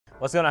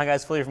What's going on,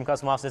 guys? Fully from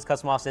Custom Offsets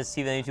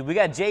TV on YouTube. We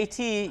got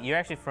JT. You're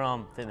actually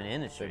from Fitment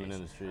Industries. Fitment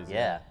Industries,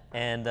 yeah.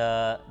 And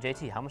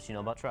JT, how much do you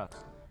know about trucks?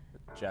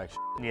 Jack shit.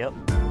 Yep.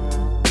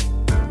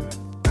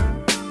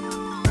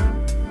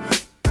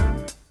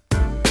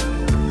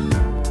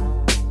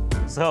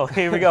 So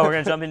here we go. We're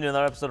going to jump into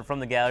another episode of From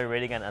the Gallery,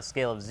 rating on a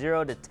scale of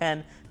 0 to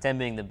 10. 10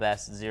 being the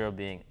best, 0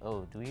 being,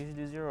 oh, do we usually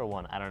do 0 or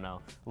 1? I don't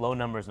know. Low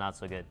numbers, not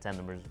so good. 10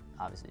 numbers,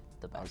 obviously,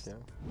 the best. Okay.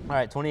 All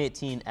right,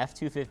 2018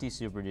 F250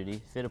 Super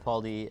Duty,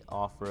 Fittipaldi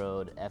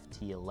Off-Road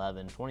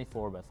FT11,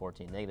 24 by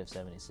 14, negative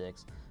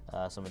 76.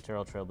 Some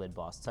Material Trailblade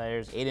Boss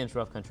tires, 8-inch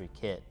rough country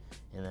kit,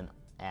 and then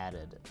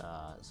added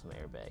some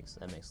airbags.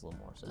 That makes a little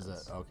more sense.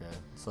 Is that okay?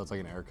 So it's like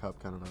an air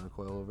cup kind of on a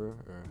coilover,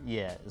 or?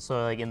 Yeah.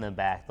 So like in the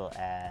back they'll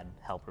add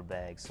helper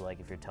bags. So like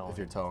if you're towing. If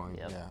you're towing,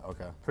 yep. Yeah.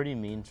 Okay. Pretty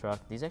mean truck.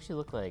 These actually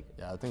look like.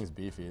 Yeah, that thing's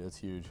beefy. It's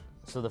huge.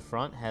 So the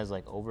front has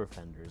like over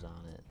fenders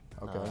on it.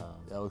 Okay.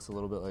 Yeah, it looks a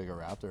little bit like a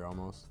Raptor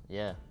almost.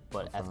 Yeah,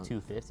 but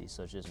F250,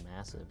 so it's just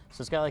massive.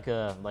 So it's got like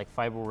a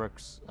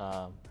Fiberworks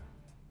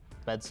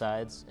bed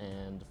sides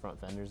and front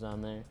fenders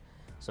on there.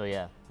 So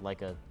yeah,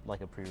 like a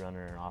pre-runner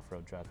or an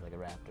off-road truck, like a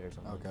Raptor or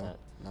something like that.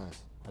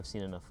 Nice. I've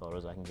seen enough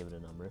photos, I can give it a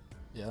number.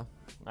 Yeah. All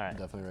right.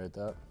 Definitely rate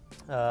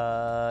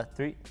that.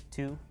 3,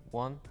 2,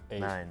 1, 8.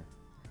 9.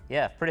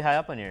 Yeah, pretty high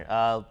up on here.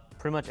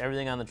 Pretty much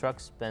everything on the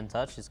truck's been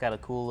touched. It's got a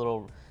cool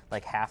little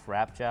like half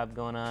wrap job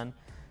going on.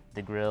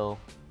 The grill,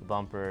 the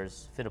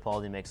bumpers.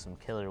 Fittipaldi makes some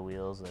killer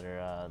wheels that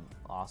are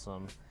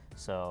awesome.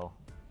 So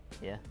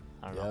yeah,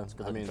 I don't know. It's a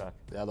good looking truck.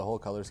 Yeah, the whole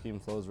color scheme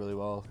flows really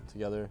well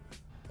together.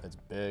 It's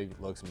big,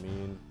 looks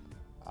mean.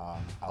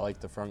 I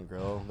like the front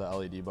grille, the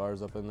LED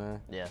bars up in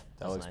there. Yeah,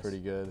 that looks nice. Pretty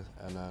good.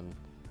 And then,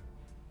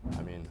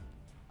 I mean,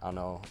 I don't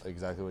know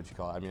exactly what you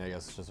call it. I mean, I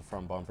guess it's just a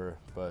front bumper,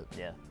 but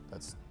yeah,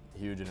 that's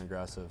huge and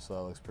aggressive, so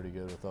that looks pretty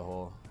good with the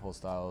whole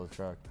style of the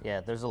truck. Yeah,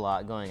 there's a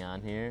lot going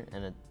on here,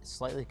 and it's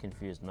slightly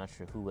confused. I'm not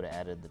sure who would have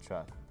added the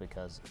truck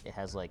because it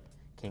has like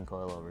king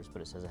coilovers,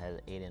 but it says it has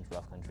an 8-inch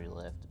rough country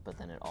lift, but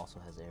then it also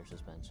has air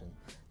suspension.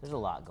 There's a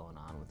lot going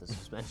on with the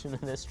suspension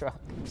in this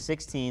truck.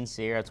 16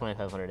 Sierra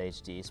 2500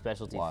 HD,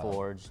 specialty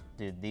forged.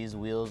 Dude, these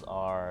wheels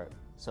are,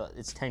 so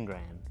it's 10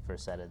 grand for a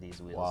set of these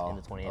wheels in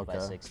the 28 by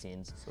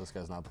 16s. So this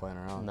guy's not playing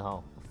around.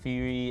 No.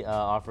 Fury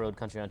Off-Road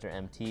Country Hunter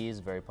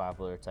MTs, very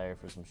popular tire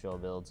for some show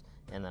builds,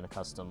 and then a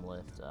custom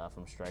lift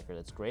from Stryker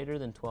that's greater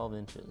than 12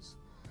 inches.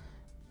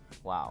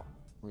 Wow.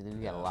 We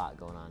got a lot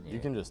going on here. You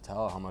can just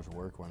tell how much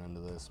work went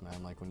into this,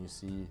 man. Like when you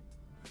see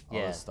all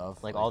this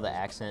stuff. Like all the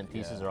accent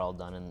pieces are all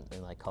done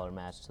in like color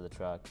match to the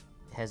truck.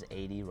 It has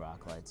 80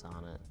 rock lights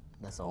on it.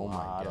 That's a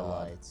lot of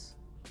lights.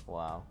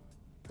 Wow.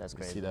 That's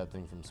crazy. You see that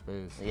thing from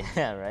space.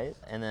 Yeah, right?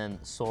 And then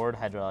Sword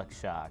hydraulic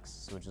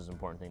shocks, which is an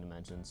important thing to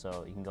mention.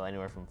 So you can go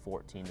anywhere from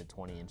 14 to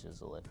 20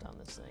 inches of lift on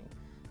this thing.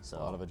 So a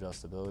lot of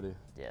adjustability.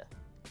 Yeah.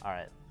 All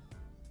right.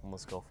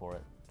 Let's go for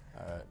it.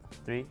 All right.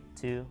 3,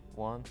 2,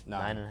 1,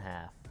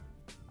 9.5.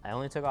 I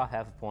only took off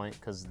half a point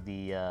because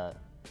I'm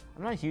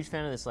not a huge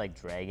fan of this like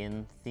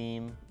dragon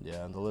theme.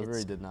 Yeah, and the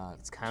livery did not.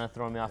 It's kind of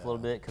throwing me off a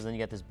little bit because then you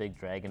got this big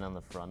dragon on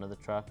the front of the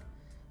truck.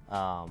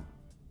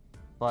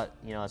 But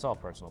you know, it's all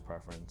personal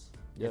preference.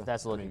 Yeah. If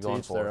that's the look you're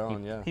going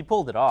for, he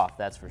pulled it off,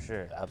 that's for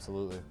sure.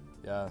 Absolutely.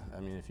 Yeah, I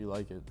mean, if you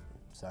like it,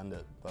 send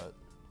it, but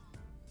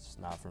it's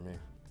not for me.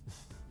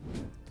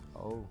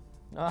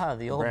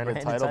 The old branded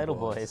title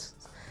boys.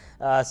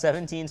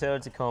 17 Toyota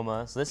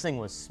Tacoma. So this thing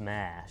was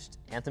smashed.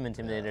 Anthem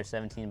Intimidator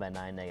 17 by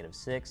 9, negative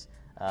 6.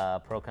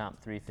 Pro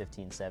Comp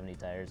 315/70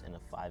 tires and a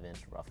 5-inch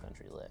rough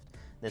country lift.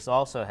 This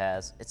also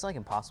has, it's like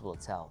impossible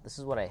to tell. This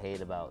is what I hate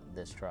about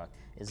this truck,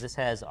 is this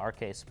has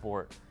RK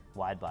Sport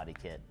wide body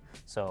kit.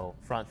 So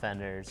front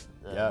fenders,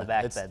 the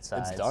back bed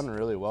sides. It's done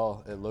really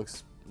well. It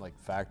looks like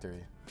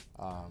factory,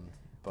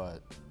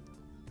 but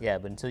yeah,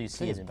 but until you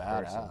see it in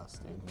person.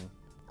 Badass, dude.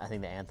 I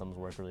think the Anthems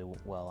work really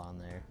well on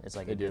there. It's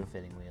like a good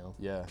fitting wheel.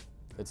 Yeah,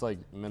 it's like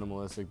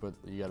minimalistic, but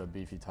you got a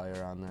beefy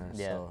tire on there.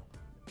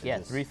 Yeah,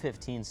 so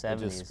 315/70s. It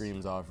just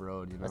screams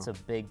off-road, you know? That's a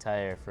big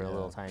tire for a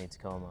little tiny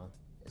Tacoma.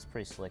 It's a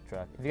pretty slick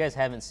truck. If you guys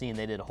haven't seen,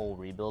 they did a whole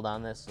rebuild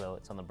on this, so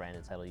it's on the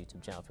Branded Title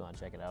YouTube channel if you want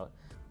to check it out.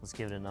 Let's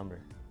give it a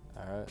number.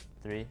 All right.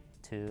 3,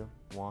 2,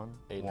 1,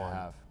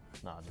 8.5.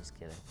 No, just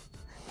kidding.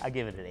 I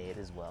give it an 8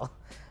 as well.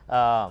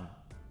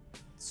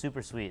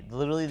 Super sweet.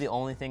 Literally the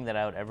only thing that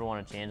I would ever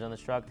want to change on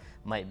this truck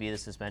might be the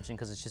suspension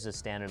because it's just a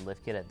standard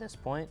lift kit at this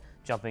point.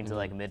 Jumping to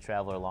like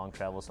mid-travel or long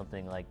travel,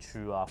 something like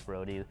true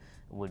off-roady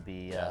would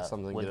be,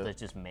 something would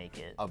just make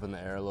it. Up in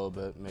the air a little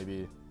bit,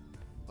 maybe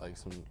like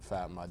some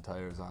fat mud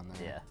tires on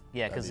there.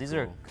 Yeah, because these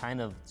are kind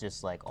of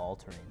just like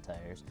all-terrain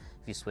tires.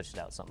 If you switched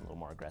out something a little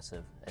more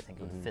aggressive, I think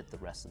it would fit the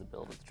rest of the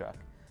build of the truck.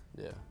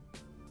 Yeah,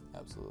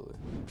 absolutely.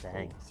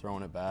 Dang.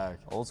 Throwing it back.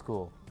 Old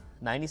school.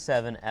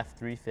 97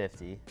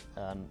 F350,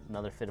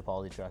 another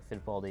Fittipaldi truck,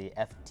 Fittipaldi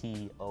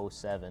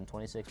FT07,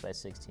 26 by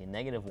 16,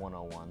 negative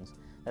 101s.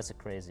 That's a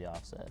crazy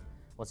offset.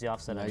 What's the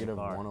offset on your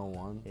car? Negative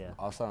 101? Yeah.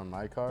 Offset on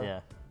my car? Yeah.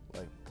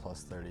 Like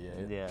plus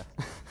 38. Yeah,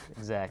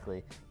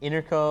 exactly.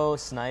 Interco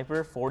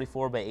Sniper,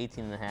 44 by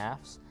 18 and a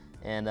halfs.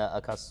 and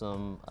a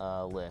custom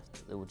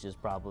lift, which is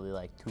probably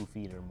like 2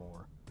 feet or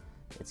more.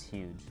 It's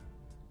huge.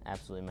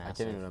 Absolutely massive. I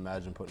can't even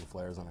imagine putting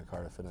flares on a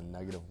car to fit a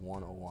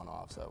 -101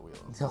 offset wheel.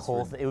 The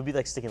whole thing, it would be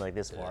like sticking like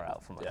this far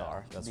out from a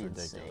car. That's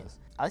ridiculous. Insane.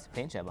 I like the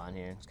paint job on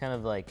here. It's kind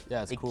of like,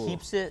 it's cool. It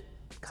keeps it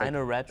kind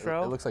of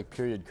retro. It looks like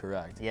period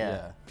correct.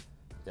 Yeah.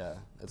 Yeah,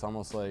 it's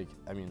almost like,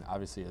 I mean,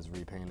 obviously it's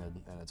repainted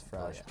and it's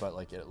fresh, but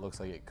like it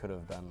looks like it could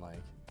have been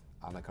like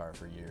on the car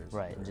for years.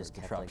 Right, and just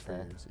kept truck like for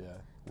that. years. Yeah.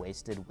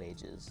 Wasted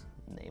wages,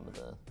 name of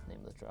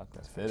the truck.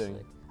 That's fitting.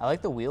 Sick. I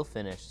like the wheel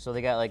finish. So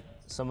they got like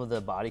some of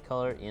the body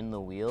color in the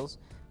wheels,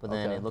 but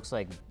then it looks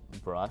like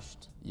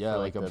brushed. Yeah, for,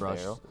 like a the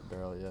brushed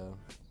barrel, yeah.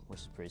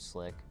 which is pretty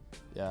slick.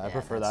 Yeah, I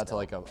prefer that to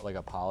like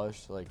a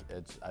polished. Like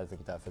I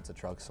think that fits a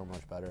truck so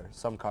much better.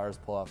 Some cars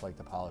pull off like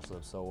the polished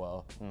lip so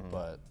well,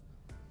 but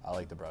I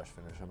like the brush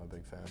finish. I'm a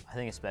big fan. I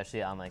think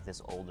especially on like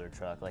this older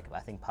truck, like I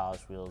think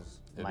polished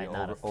wheels It'd might be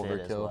not have fit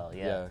as well.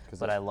 Yeah,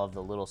 but I love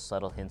the little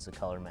subtle hints of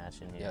color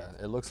match in here.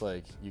 Yeah, it looks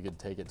like you could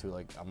take it to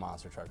like a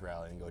monster truck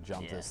rally and go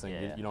jump this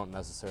thing. You don't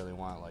necessarily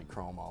want like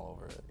chrome all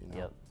over it. You know?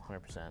 Yep,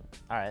 100%.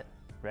 All right,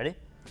 ready?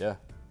 Yeah.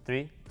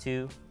 3,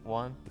 2,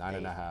 1.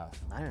 9.5.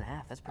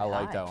 9.5. That's pretty I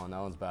like high. that one. That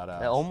one's badass.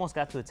 That almost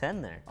got to a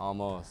 10 there.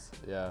 Almost.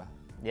 Yeah.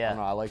 Yeah. I don't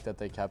know. I like that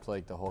they kept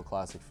like the whole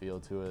classic feel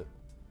to it.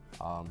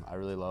 I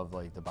really love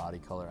like the body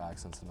color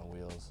accents in the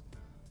wheels.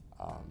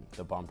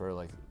 The bumper,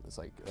 like it's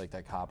like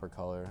that copper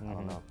color. I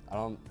don't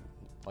know.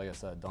 Like I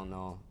said, don't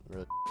know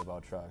really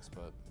about trucks,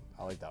 but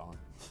I like that one.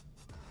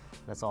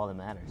 That's all that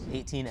matters.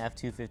 18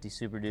 F250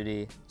 Super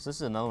Duty. So this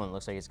is another one that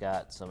looks like it's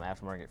got some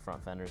aftermarket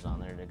front fenders on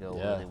there to go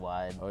really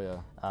wide. Oh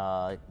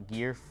yeah.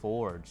 Gear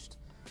forged.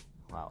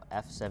 Wow,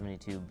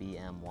 F72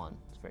 BM1.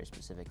 It's a very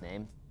specific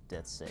name.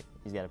 That's sick.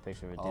 He's got a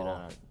picture of a dude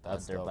on a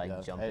dirt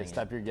bike jumping. Hey,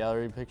 step your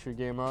gallery picture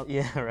game up.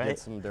 Yeah, right? Get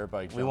some dirt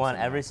bike jumps. We want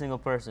every single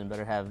person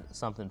better have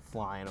something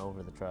flying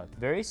over the truck.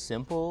 Very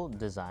simple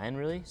design,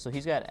 really. So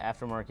he's got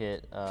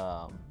aftermarket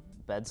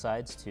bed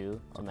sides, too,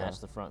 to match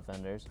the front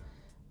fenders.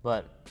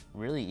 But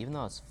really, even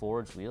though it's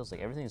forged wheels, like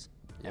everything's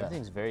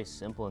very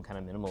simple and kind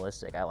of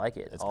minimalistic. I like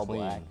it. It's all clean.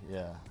 black.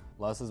 Yeah.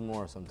 Less is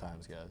more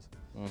sometimes, guys.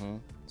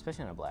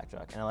 Especially on a black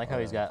truck. And I like how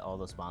he's got all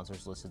the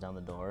sponsors listed down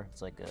the door.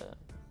 It's like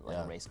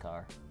a race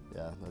car.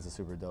 Yeah, that's a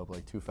super dope,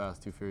 like Too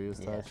Fast, Too Furious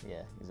touch.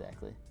 Yeah,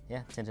 exactly.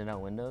 Yeah, tinted out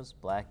windows,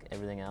 black,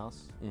 everything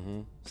else.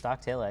 Stock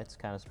taillights,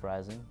 kind of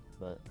surprising,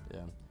 but.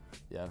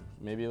 Yeah,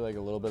 maybe like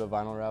a little bit of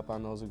vinyl wrap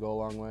on those would go a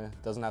long way.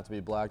 Doesn't have to be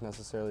black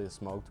necessarily. The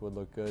smoked would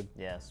look good.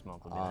 Yeah,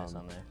 smoke would be nice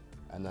on there.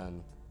 And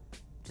then.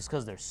 Just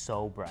because they're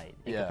so bright.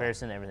 In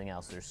comparison to everything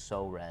else, they're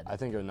so red. I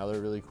think another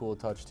really cool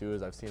touch too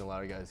is I've seen a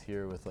lot of guys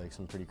here with like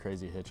some pretty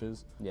crazy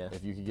hitches. Yeah.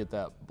 If you could get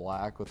that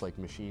black with like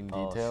machine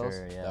details,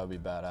 that would be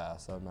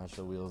badass. That would match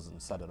the wheels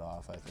and set it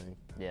off, I think.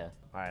 Yeah.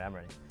 All right, I'm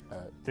ready. All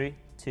right. 3,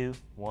 2,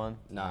 1,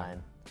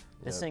 9.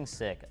 This thing's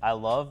sick. I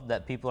love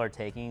that people are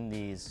taking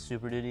these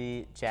Super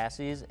Duty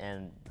chassis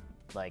and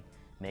like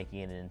making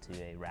it into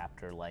a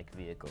Raptor-like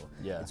vehicle.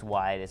 Yeah. It's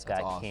wide, it's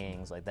got awesome.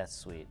 kings, like that's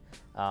sweet.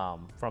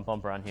 Front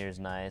bumper on here is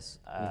nice.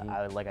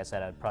 Like I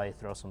said, I'd probably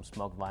throw some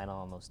smoked vinyl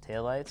on those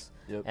taillights.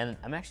 And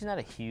I'm actually not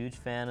a huge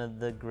fan of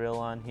the grill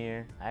on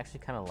here. I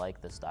actually kind of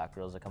like the stock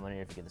grills that come on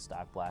here if you get the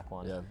stock black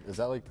one. Yeah, is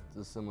that like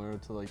similar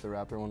to like the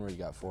Raptor one where you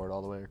got Ford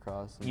all the way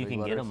across? You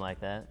can get them like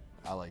that.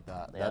 I like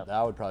that.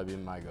 That would probably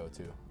be my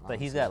go-to. But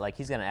he's got an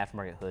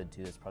aftermarket hood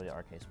too. It's probably an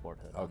RK Sport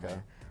hood. Okay.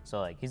 So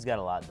like he's got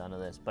a lot done to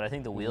this. But I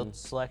think the wheel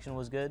selection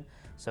was good.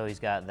 So he's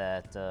got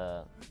that.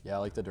 Yeah, I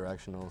like the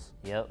directionals.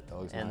 Yep. That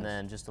looks and nice.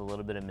 then just a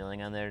little bit of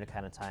milling on there to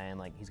kind of tie in.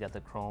 Like he's got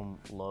the chrome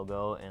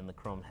logo and the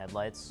chrome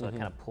headlights, so it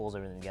kind of pulls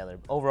everything together.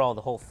 Overall,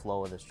 the whole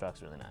flow of this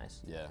truck's really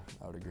nice. Yeah,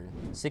 I would agree.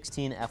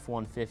 16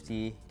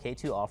 F150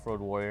 K2 Off-Road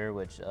Warrior,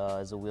 which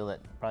is a wheel that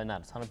probably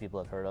not a ton of people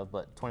have heard of,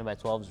 but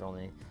 20x12s are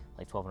only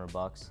like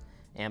 $1,200.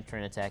 Amp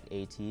Terrain Attack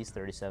ATs,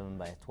 37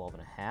 by 12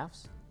 and a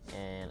halves,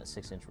 and a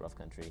 6-inch rough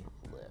country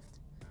lift.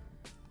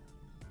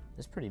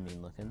 It's pretty mean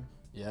looking.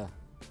 Yeah,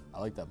 I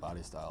like that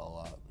body style a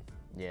lot.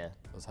 Yeah.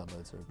 Those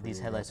headlights are pretty These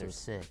headlights are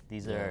aggressive. sick.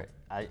 These are,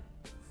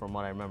 from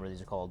what I remember,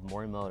 these are called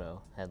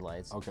Morimoto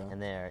headlights. Okay.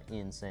 And they are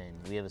insane.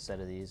 We have a set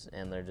of these,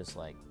 and they're just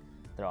like,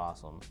 they're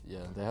awesome. Yeah,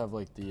 they have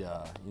like the, you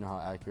know how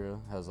Acura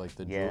has like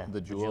the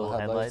jewel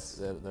headlights?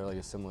 They're like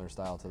a similar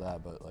style to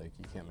that, but like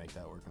you can't make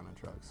that work on a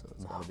truck, so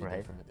it's gotta be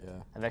different. Yeah.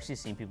 I've actually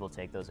seen people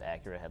take those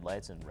Acura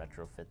headlights and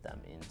retrofit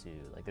them into,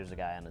 like there's a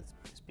guy on his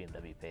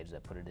BMW page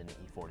that put it in an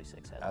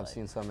E46 headlight. I've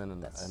seen some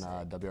in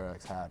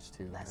WRX hatch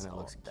too, and it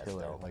looks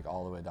killer, like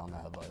all the way down the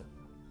headlight.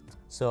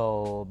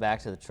 So back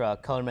to the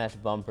truck, color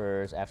match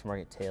bumpers,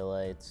 aftermarket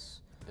taillights.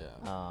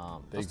 Yeah,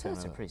 those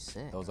taillights are pretty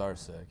sick. Those are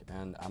sick,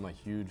 and I'm a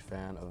huge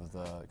fan of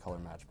the color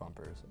match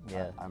bumpers.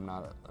 Yeah. I'm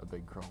not a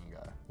big chrome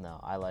guy. No,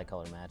 I like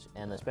color match,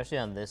 and especially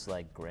on this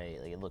like gray,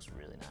 like it looks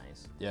really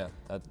nice. Yeah,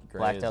 that gray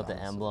blacked out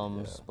the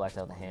emblems, blacked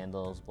out the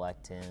handles,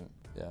 black tint.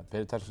 Yeah, pay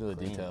attention to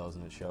the details,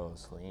 and it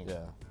shows. Clean.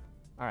 Yeah.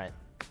 All right.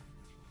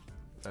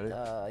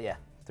 Ready? Yeah.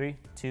 3,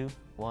 2,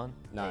 1.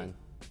 9. 8.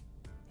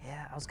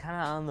 Yeah, I was kind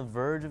of on the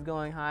verge of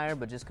going higher,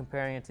 but just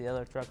comparing it to the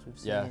other trucks we've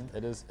seen. Yeah,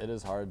 it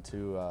is hard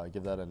to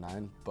give that a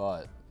 9,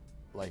 but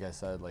like I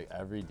said, like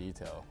every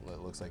detail, it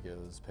looks like it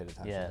was paid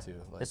attention to.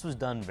 Like, this was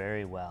done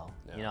very well.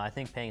 Yeah. You know, I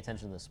think paying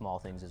attention to the small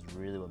things is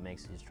really what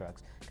makes these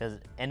trucks.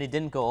 And it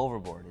didn't go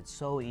overboard. It's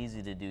so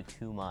easy to do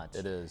too much.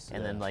 It is.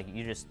 And then like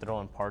you're just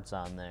throwing parts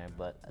on there,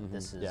 but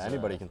this is. Yeah,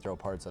 anybody can throw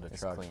parts at a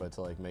truck, clean. but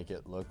to like make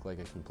it look like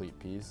a complete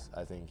piece,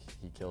 I think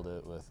he killed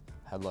it with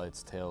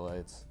headlights,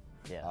 taillights,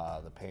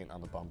 the paint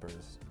on the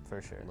bumpers.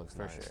 For sure. It looks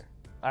for nice. sure.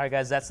 All right,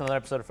 guys, that's another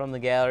episode of From the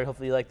Gallery.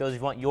 Hopefully you like those.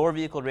 If you want your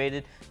vehicle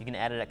rated, you can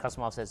add it at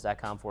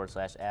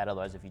customoffsets.com/add.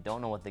 Otherwise, if you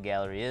don't know what the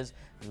gallery is,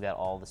 we've got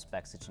all the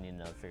specs that you need to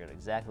know to figure out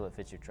exactly what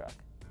fits your truck.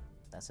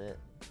 That's it.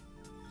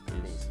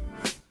 Peace.